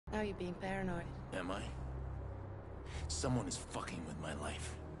now you're being paranoid. Am I? Someone is fucking with my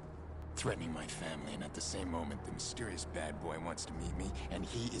life. Threatening my family, and at the same moment, the mysterious bad boy wants to meet me, and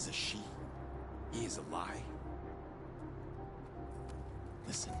he is a she. He is a lie.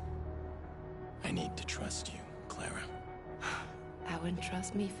 Listen, I need to trust you, Clara. I wouldn't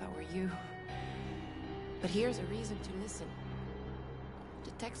trust me if I were you. But here's a reason to listen.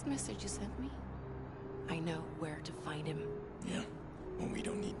 The text message you sent me, I know where to find him. Yeah, well, we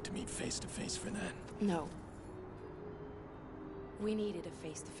don't need to meet face to face for that. No. We needed a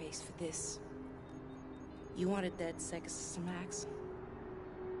face-to-face for this. You wanted dead sex, Max.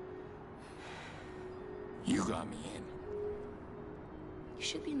 You got me in. You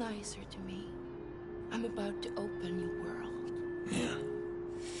should be nicer to me. I'm about to open your world. Yeah.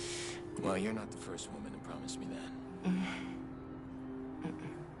 Well, you're not the first woman to promise me that.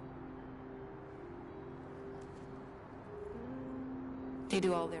 They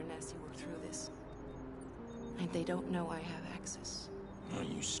do all their nasty work through this. And they don't know I have access. Well,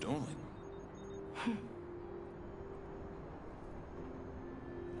 you stole it.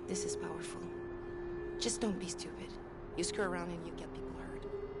 This is powerful. Just don't be stupid. You screw around and you get people hurt.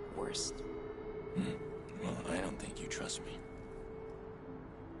 Worst. Well, I don't think you trust me.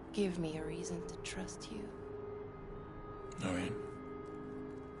 Give me a reason to trust you. All right.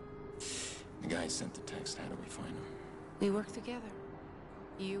 The guy sent the text. How do we find him? We work together.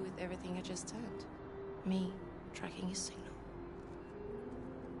 You with everything I just said. Me tracking his signal.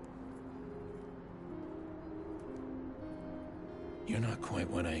 You're not quite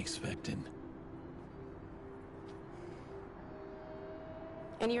what I expected.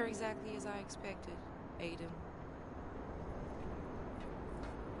 And you're exactly as I expected, Aiden.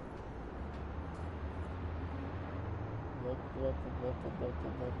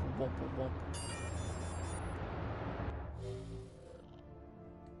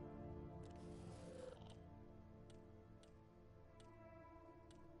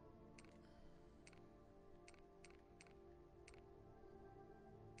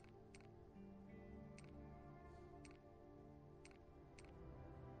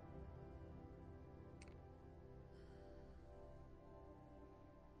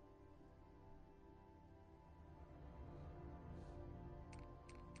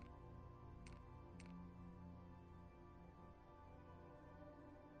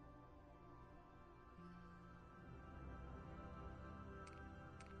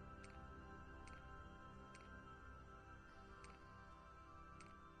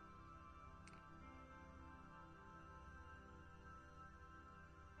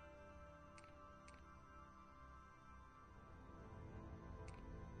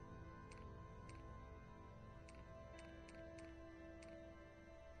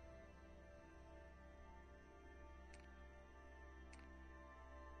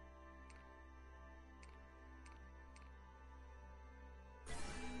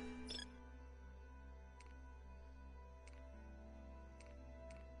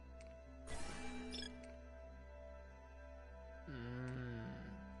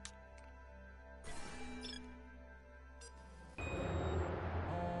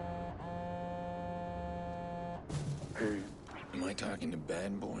 Am I talking to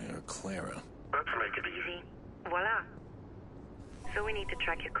Bad Boy or Clara? Let's make it easy. Voila. So we need to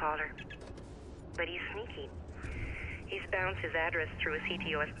track your caller. But he's sneaky. He's bounced his address through a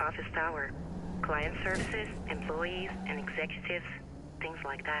CTO's office tower. Client services, employees, and executives, things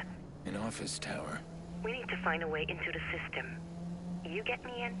like that. An office tower? We need to find a way into the system. You get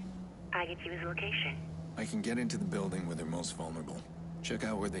me in, I get you his location. I can get into the building where they're most vulnerable. Check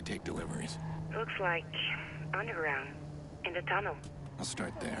out where they take deliveries. Looks like underground, in the tunnel. I'll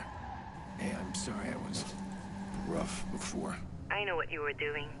start there. Hey, I'm sorry I was rough before. I know what you were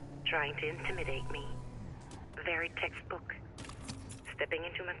doing, trying to intimidate me. Very textbook. Stepping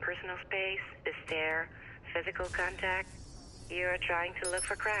into my personal space, the stare, physical contact. You're trying to look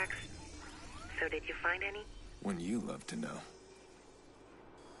for cracks. So did you find any? Wouldn't you love to know?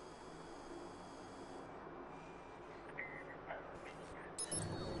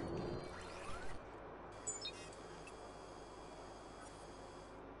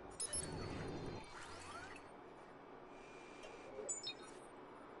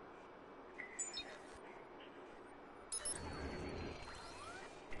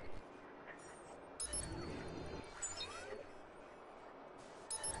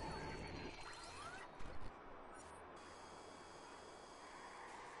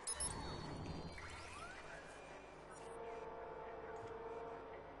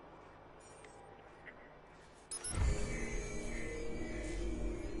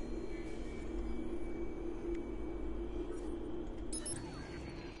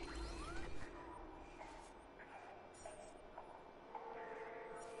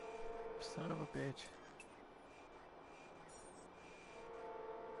 Son of a bitch.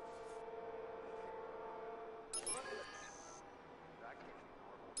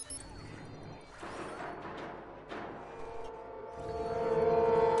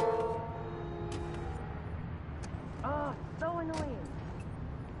 Oh, so annoying.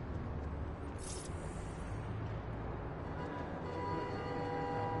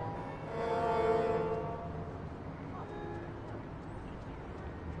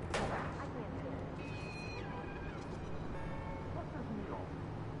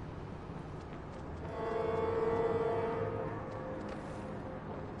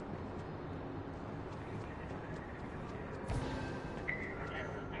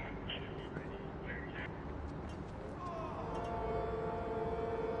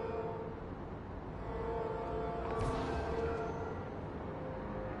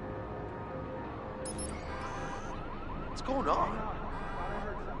 What's going on?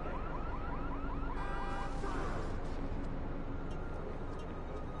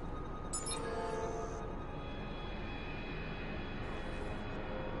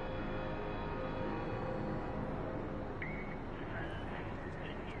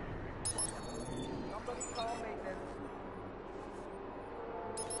 Somebody call maintenance.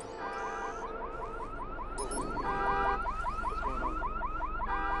 What's going on?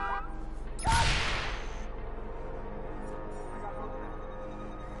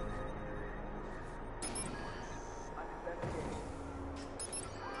 I'm investigating.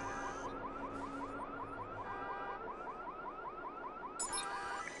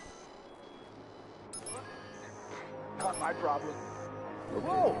 Not my problem.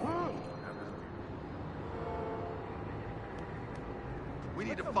 Whoa! We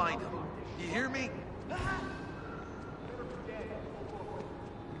need to find him. You hear me?